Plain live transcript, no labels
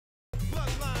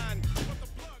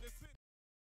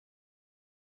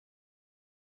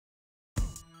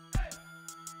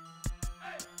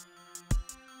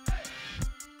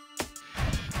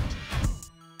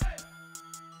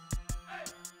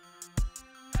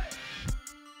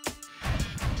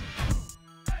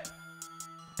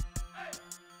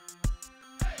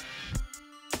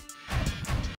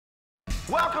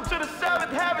Welcome to the 7th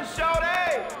Heaven Show,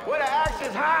 hey! Where the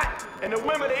action's hot and the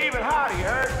women are even hotter, you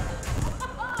heard?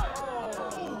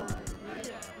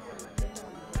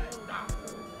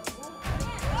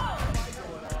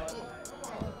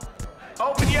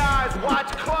 Open your eyes,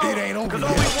 watch close, it ain't over cause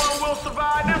yet. only one will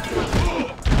survive this one.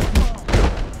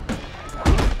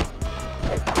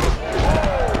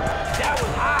 Whoa, that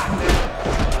was hot, man.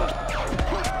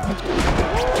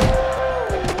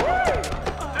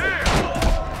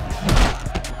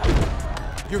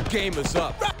 Your game is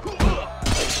up. That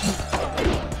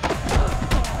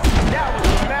was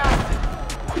massive.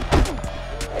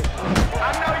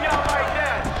 I know y'all like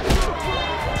that.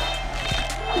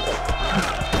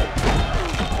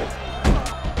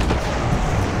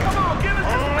 Come on, give us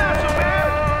this special, man.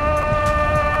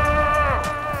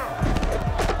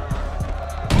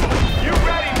 You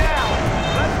ready now?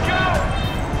 Let's go.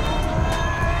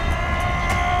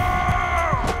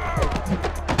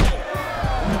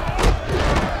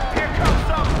 Here comes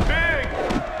something big.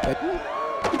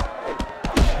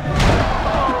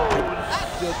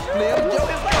 Just flip your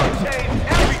This gonna change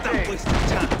everything.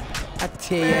 I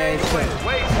tell you, it's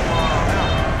Wait.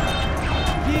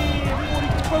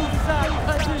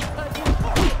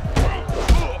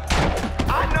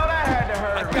 I know that had to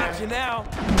hurt. I got you now.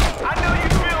 I know you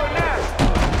feeling that.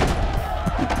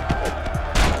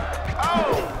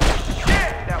 Oh,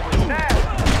 shit, that was nasty.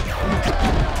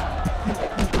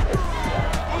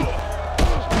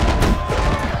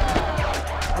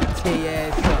 I tell you,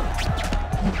 it's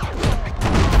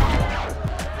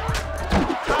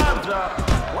Time's up.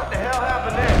 What the hell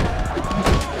happened there?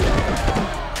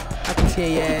 I tell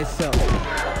you, it's up.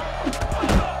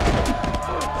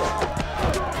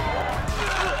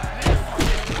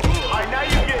 All right, now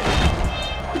you get it.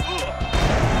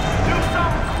 Do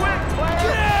something quick,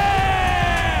 player.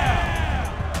 Yeah!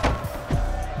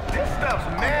 This stuff's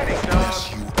manic, dog. Bless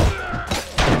you.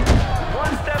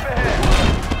 One step ahead.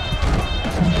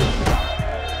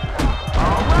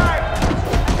 All right.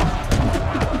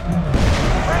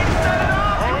 Ready to set it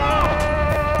off?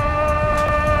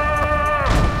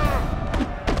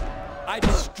 I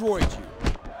destroyed you.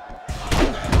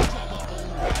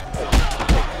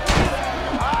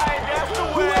 All right, that's the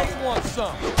Who way. else wants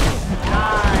some?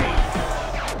 Nice.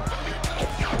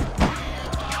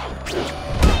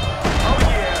 Oh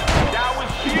yeah, that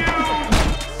was huge.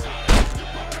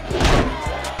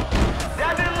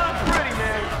 That didn't look pretty,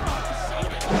 man.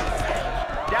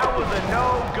 That was a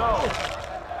no-go.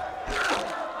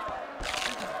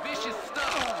 Vicious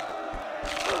stuff.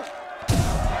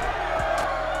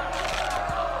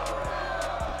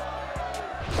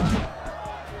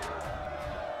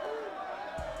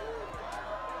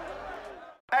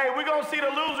 Hey, we gonna see the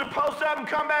loser post up and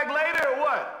come back later or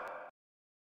what?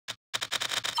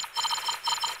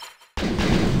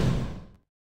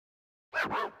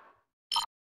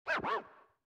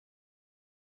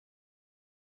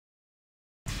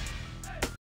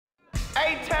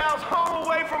 A-Town's home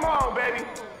away from home, baby.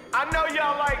 I know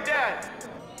y'all like that.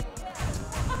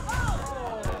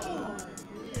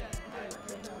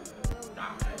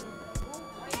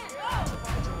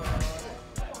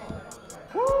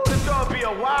 Woo, this gonna be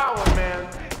a wild one, man.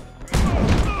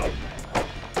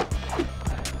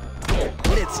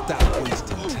 Let's stop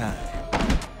wasting time.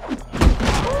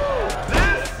 Woo,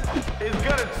 this is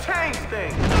gonna change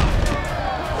things.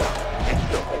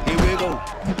 Here we go.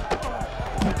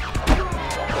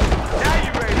 Now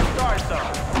you ready to start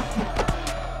something.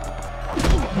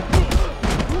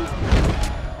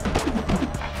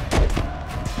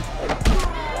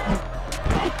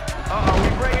 Uh-oh, we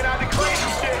bringing out the crazy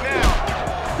shit now.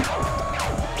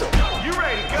 You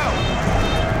ready to go?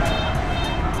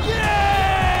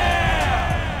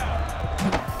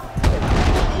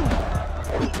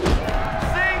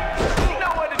 See? You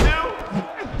know what to do.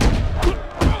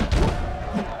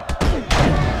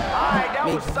 All right, that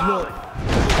was solid.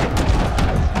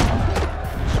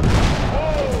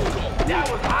 Whoa, that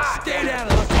was hot. Stay down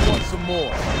unless you want some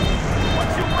more. What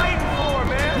you waiting for,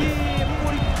 man?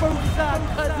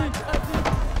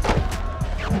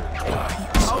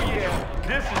 Oh yeah,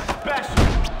 this is special.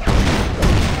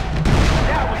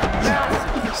 That was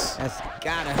massive. That's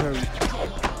gotta hurt.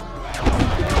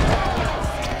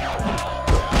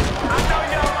 I know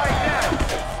y'all like that.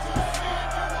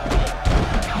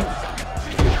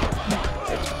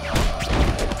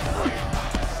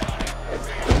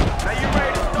 Now you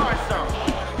ready to start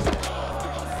something?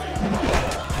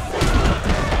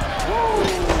 Whoa,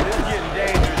 this is getting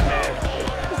dangerous, man.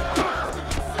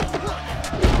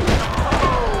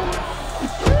 Oh,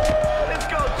 this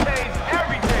gonna change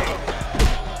everything.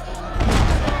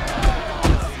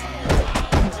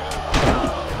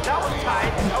 That was tight.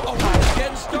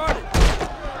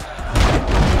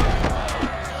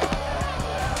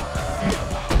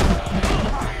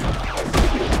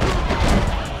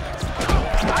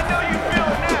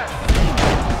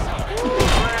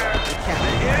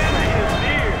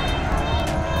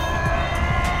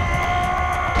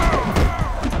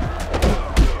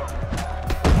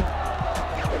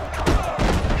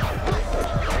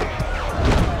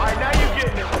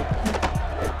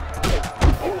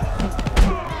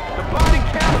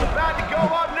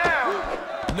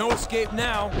 Not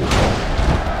now.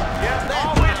 Yep,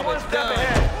 always one step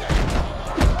ahead.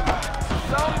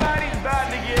 Somebody's about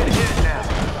to get hit now.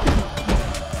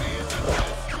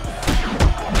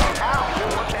 Ouch,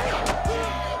 okay.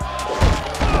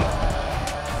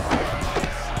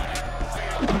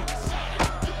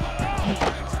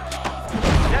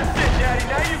 That's it, Daddy.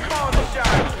 Now you calling the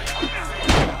shot.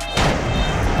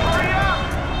 Hurry up!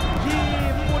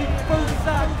 Yeah, 41st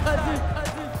side, cousin.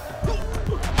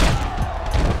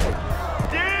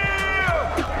 Deal!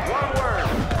 One word.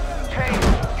 Pain.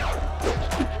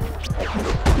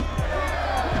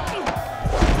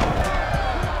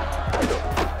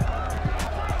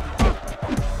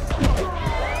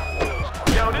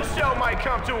 Yo, this show might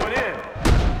come to an end.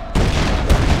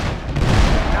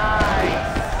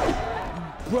 Nice.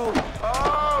 Bro,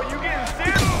 Oh, you getting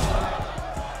serious?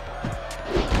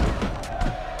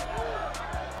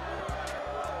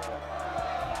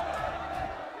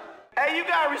 Hey, you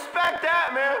gotta respect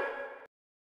that, man.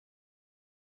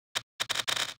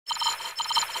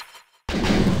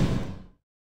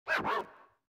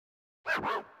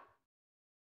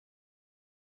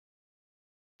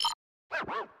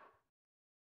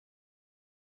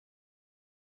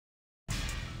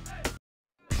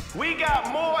 We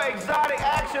got more exotic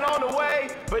action on the way,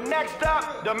 but next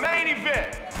up, the main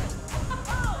event.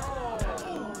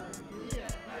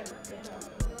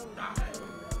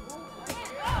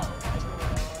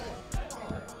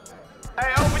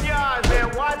 Hey, open your eyes,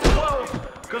 man. Watch close,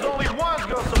 because only one's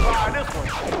gonna survive this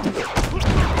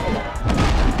one.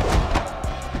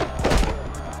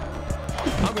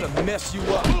 I'm gonna mess you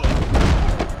up.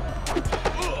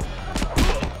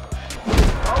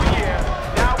 Oh yeah,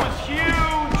 that was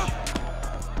huge.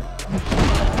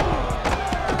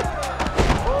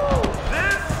 Oh,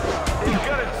 this is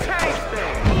gonna change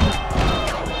things.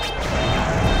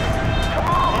 Come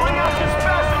on, bring out your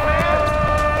special, man.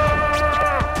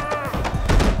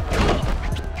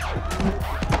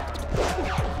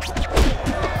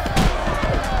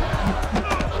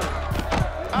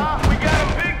 We got a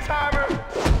big timer.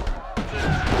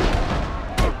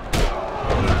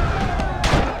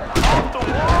 Off the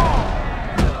wall.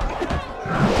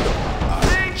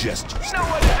 Just You know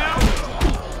what to do.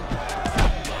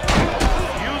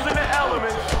 Using the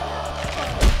elements.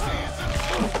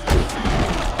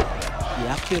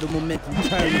 yeah, I feel the momentum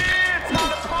turning. Yeah, time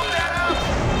to pump that up.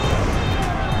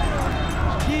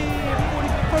 Yeah,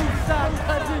 41st side,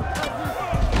 cousin.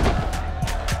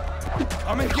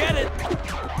 come and get it.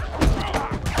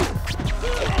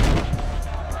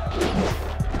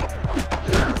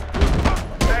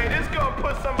 Hey, this gonna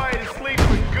put somebody to sleep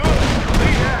for good.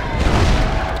 See that?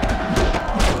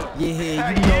 Yeah, you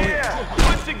Hey, know it. yeah,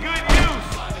 put to good use.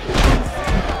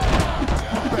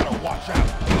 Better watch out.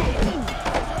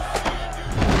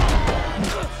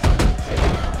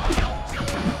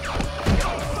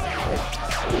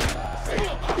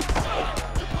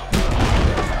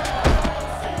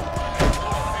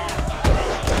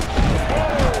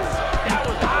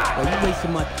 Oh, you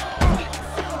wasting my...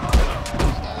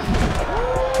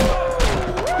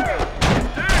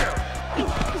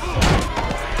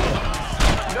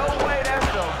 No way that's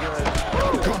so good.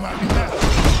 Come at me now.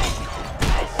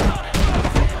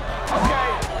 Okay,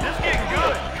 this getting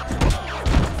good.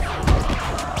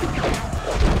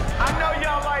 I know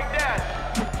y'all like that.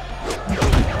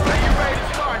 Are you ready to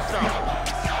start something?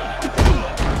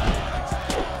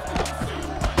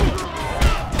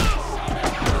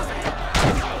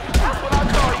 That's what I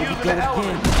call using Go the again.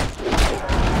 elements.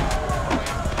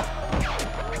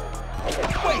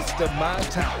 Waste of my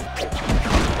time.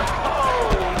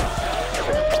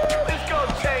 This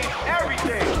gonna change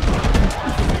everything.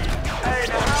 Hey,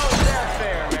 now how is that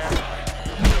fair, man?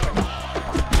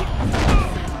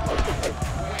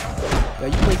 Yo,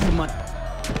 you wasting my...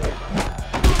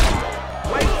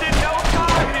 Wasting no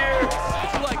time here.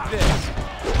 It's like this.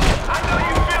 I know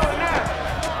you feeling that.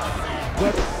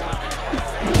 What?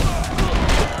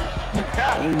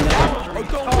 Ain't That nothing. was Oh,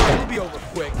 don't retarded. worry, it'll be over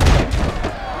quick.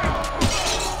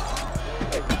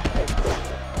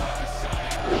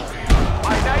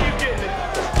 Alright, now you getting it.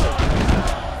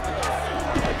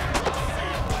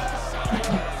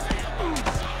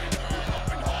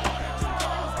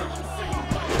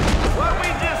 What we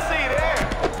just see there?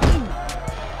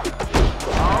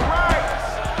 Alright.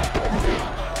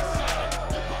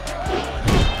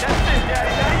 That's it,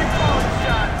 Daddy. Now you call the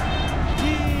shots.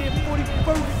 Yeah,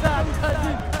 41st side,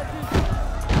 cousin.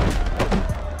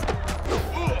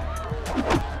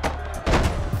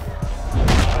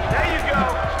 There you go.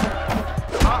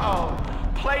 Uh-oh.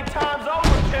 Playtime's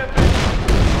over, pimpin'.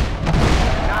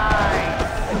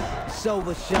 Nice. It's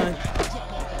over, son.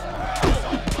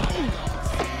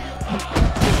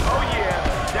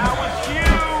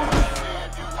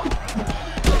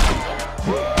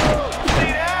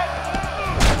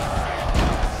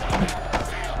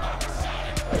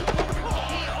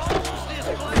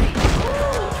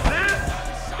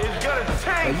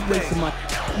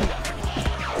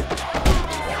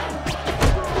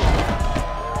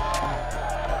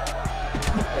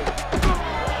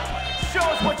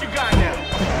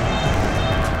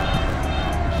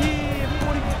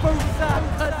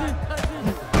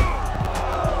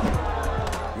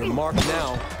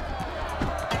 now.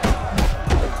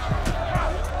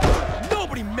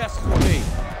 Nobody messes with me.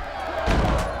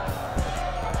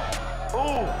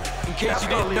 Ooh. In case you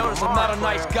didn't notice, I'm not a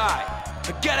nice guy.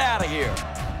 But get out of here.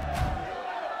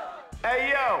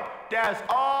 Hey, yo, that's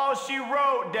all she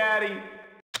wrote, Daddy.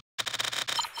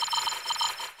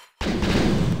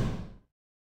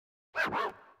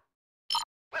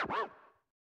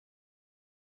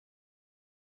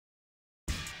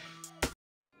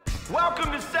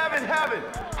 Welcome to 7 Heaven,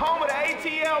 home of the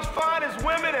ATL's finest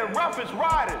women and roughest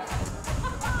riders.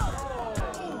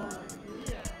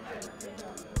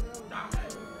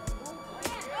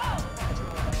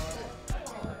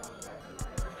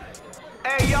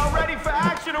 Hey, y'all ready for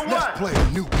action or what? Let's play a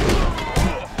new game.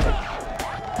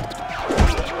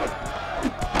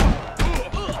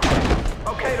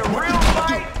 Okay, the real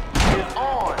fight is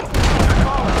on.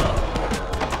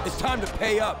 It's time to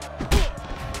pay up.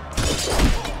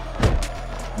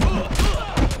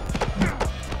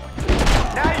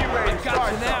 Now you ready to Got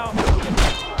start you now. something.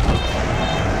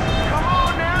 Come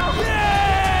on now.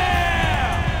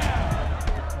 Yeah!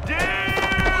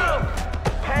 Damn!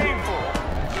 Painful.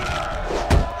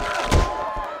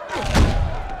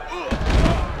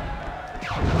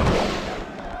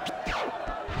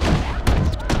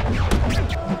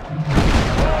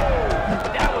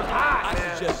 That was hot, I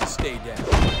man. suggest you stay down.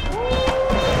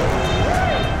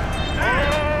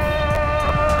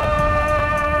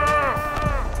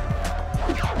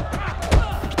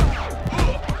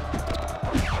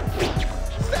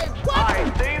 Alright,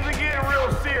 things are getting real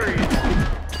serious.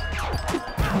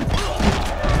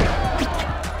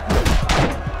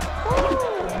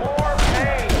 More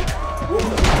pain.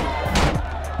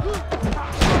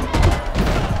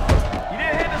 You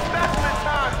didn't hit the special in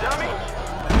time, dummy.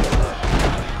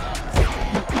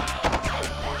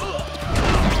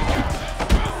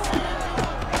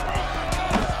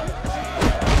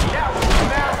 That was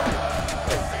massive.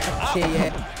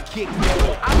 Yeah. Kick.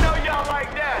 I know y'all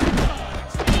like that.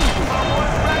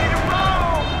 Someone's ready to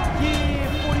roll.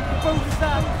 Yeah, 40 for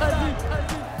side, cousin.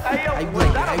 Hey, yo, I was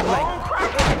like that it, a I like bone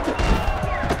cracker?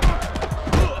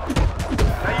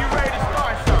 Now you ready to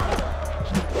start something?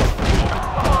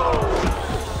 Oh,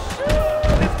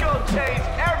 this gonna change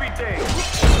everything.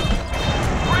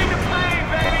 Bring the pain,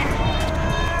 baby.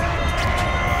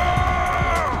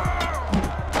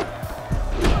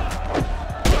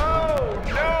 Oh,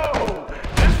 no.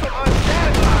 This some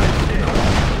unsanitized shit.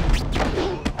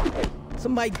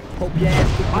 Somebody hope your ass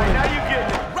get All right, now one. you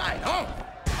getting it. Right on.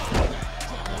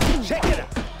 Check it out.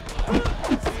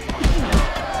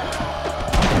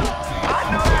 I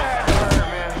know that had to hurt,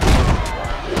 man.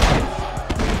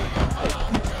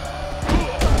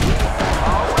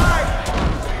 All right.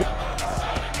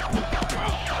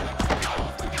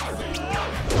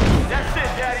 That's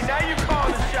it, Daddy. Now you call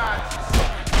the shots.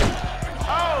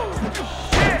 Oh,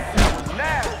 shit.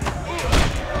 Nasty.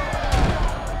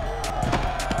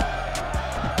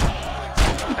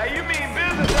 Hey, you mean Bill?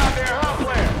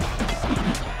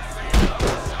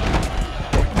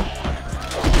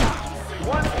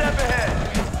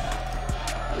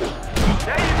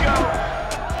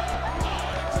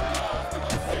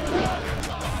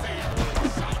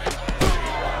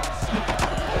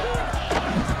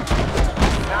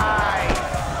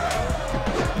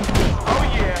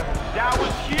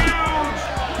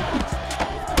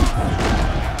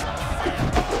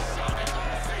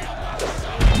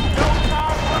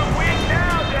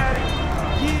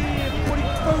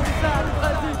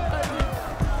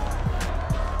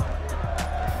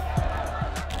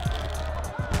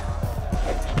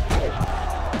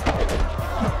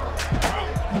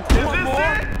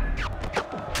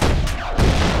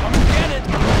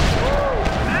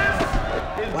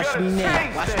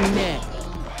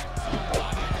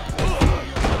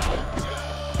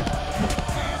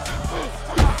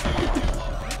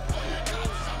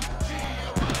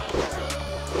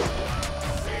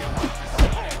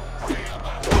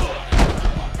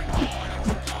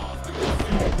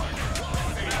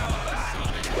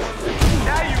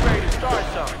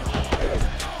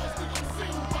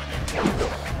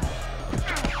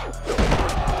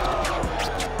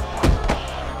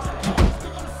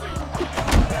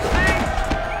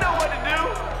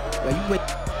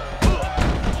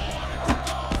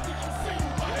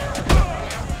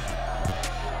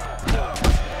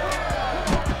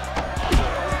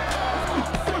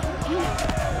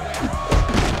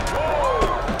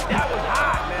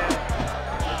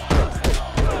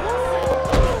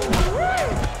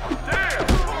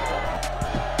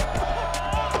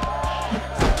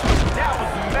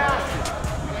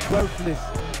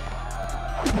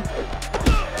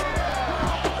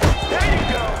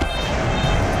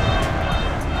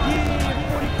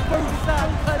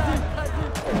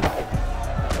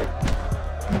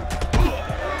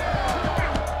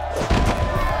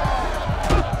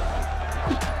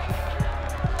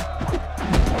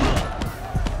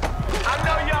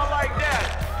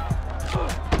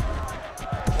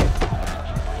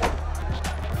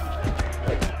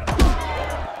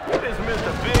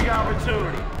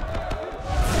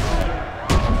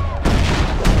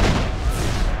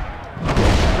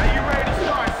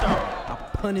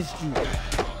 punished you.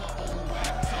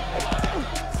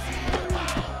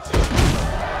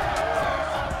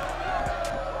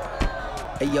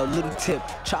 Hey, yo, little tip.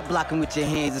 Try blocking with your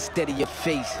hands instead of your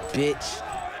face, bitch.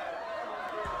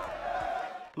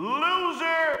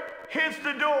 Loser hits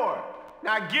the door.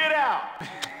 Now get out.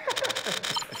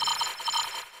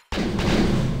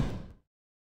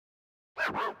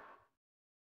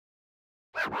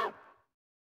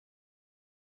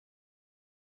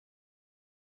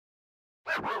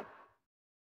 Wow.